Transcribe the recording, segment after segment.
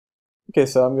Okay,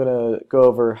 so I'm going to go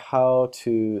over how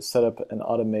to set up an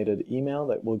automated email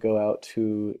that will go out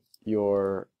to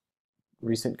your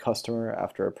recent customer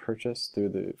after a purchase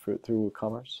through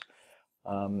WooCommerce.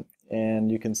 And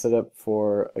you can set up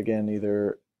for, again,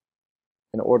 either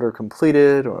an order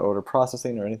completed or order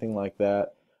processing or anything like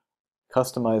that.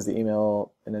 Customize the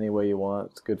email in any way you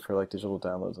want. It's good for like digital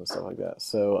downloads and stuff like that.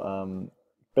 So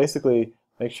basically,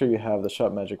 make sure you have the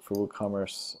Shop Magic for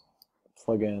WooCommerce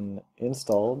plugin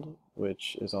installed,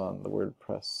 which is on the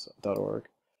wordpress.org.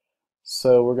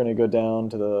 So we're going to go down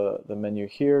to the menu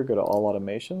here, go to All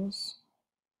Automations,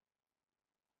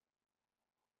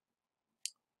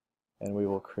 and we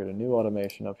will create a new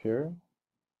automation up here.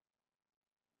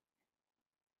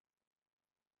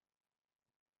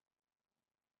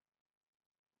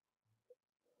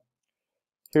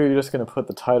 Here you're just going to put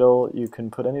the title. You can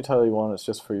put any title you want. It's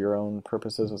just for your own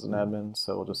purposes as an admin.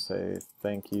 So we'll just say,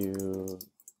 thank you,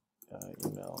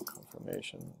 email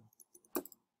confirmation.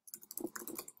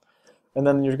 And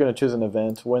then you're going to choose an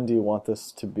event. When do you want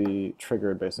this to be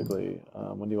triggered, basically?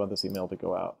 When do you want this email to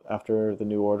go out? After the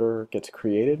new order gets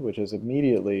created, which is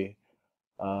immediately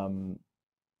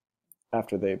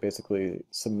after they basically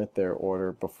submit their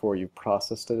order before you've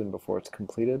processed it and before it's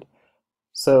completed.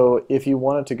 So if you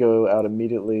want it to go out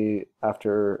immediately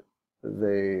after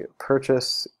they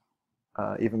purchase,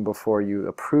 even before you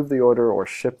approve the order or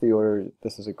ship the order,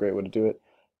 this is a great way to do it.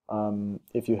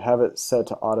 If you have it set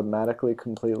to automatically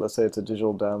complete, let's say it's a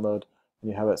digital download, and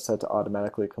you have it set to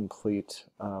automatically complete,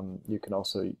 you can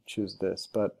also choose this.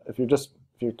 But if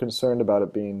you're concerned about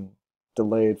it being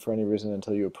delayed for any reason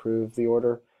until you approve the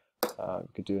order, you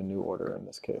could do a new order in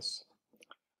this case.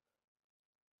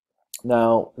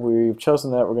 Now we've chosen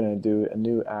that. We're going to do a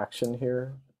new action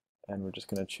here, and we're just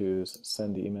going to choose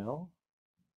send email.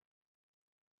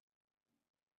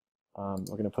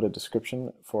 We're going to put a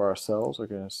description for ourselves. We're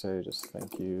going to say just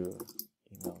thank you,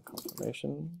 email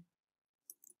confirmation.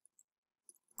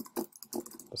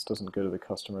 This doesn't go to the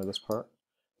customer, this part.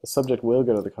 The subject will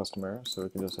go to the customer, so we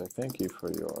can just say thank you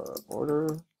for your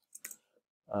order.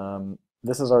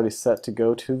 This is already set to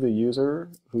go to the user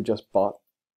who just bought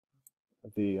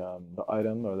the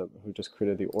item, or who just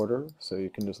created the order, so you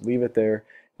can just leave it there.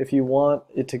 If you want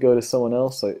it to go to someone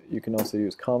else, you can also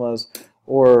use commas,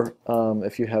 or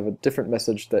if you have a different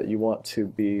message that you want to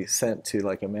be sent to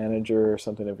like a manager or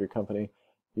something of your company,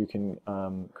 you can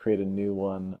create a new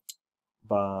one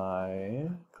by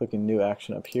clicking new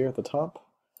action up here at the top,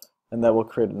 and that will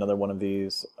create another one of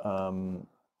these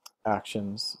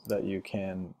actions that you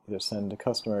can either send to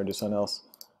customer or to someone else.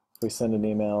 If we send an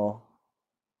email,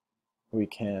 we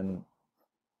can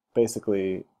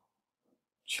basically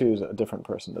choose a different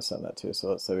person to send that to. So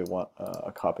let's say we want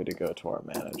a copy to go to our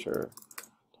manager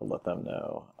to let them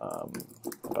know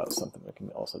about something. We can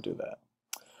also do that.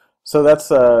 So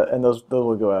that's and those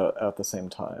will go out at the same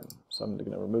time. So I'm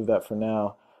going to remove that for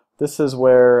now. This is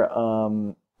where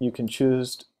you can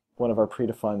choose one of our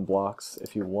predefined blocks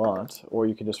if you want, or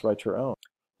you can just write your own.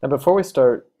 Now before we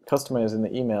start customizing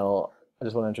the email, I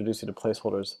just want to introduce you to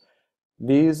placeholders.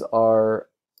 These are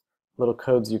little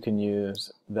codes you can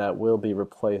use that will be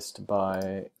replaced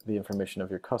by the information of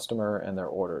your customer and their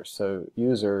order. So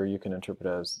user you can interpret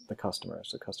as the customer,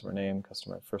 so customer name,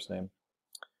 customer first name.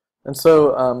 And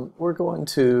so we're going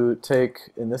to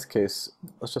take, in this case,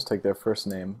 let's just take their first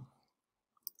name,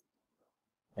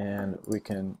 and we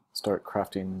can start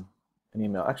crafting an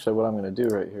email. Actually, what I'm going to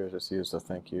do right here is just use the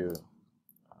thank you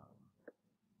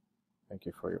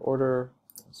for your order,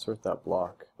 insert that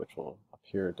block, which will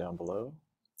appear down below.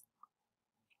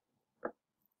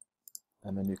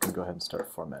 And then you can go ahead and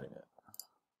start formatting it.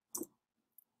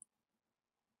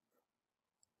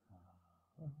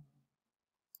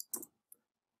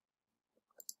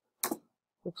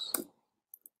 Oops.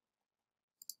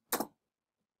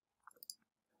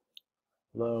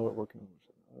 Hello, we're working.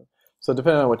 So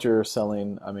depending on what you're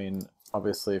selling, I mean,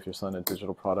 obviously if you're selling a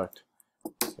digital product,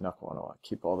 you're not going to want to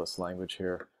keep all this language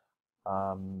here.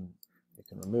 You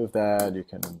can remove that. You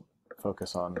can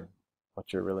focus on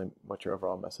what your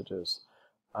overall message is.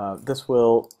 This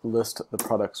will list the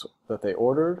products that they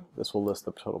ordered. This will list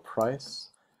the total price,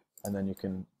 and then you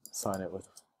can sign it with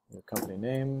your company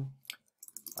name.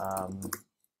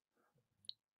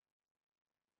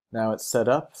 Now it's set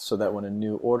up so that when a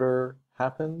new order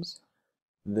happens,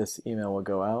 this email will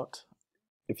go out.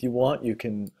 If you want, you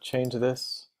can change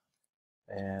this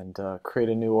and create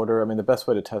a new order. I mean, the best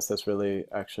way to test this really,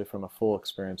 actually from a full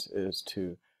experience, is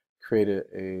to create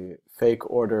a fake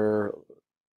order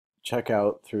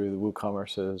checkout through the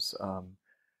WooCommerce's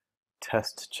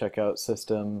test checkout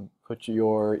system, put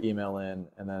your email in,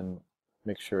 and then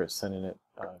make sure it's sending it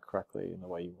correctly in the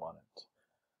way you want it.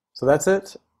 So that's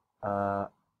it.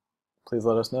 Please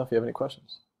let us know if you have any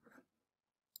questions.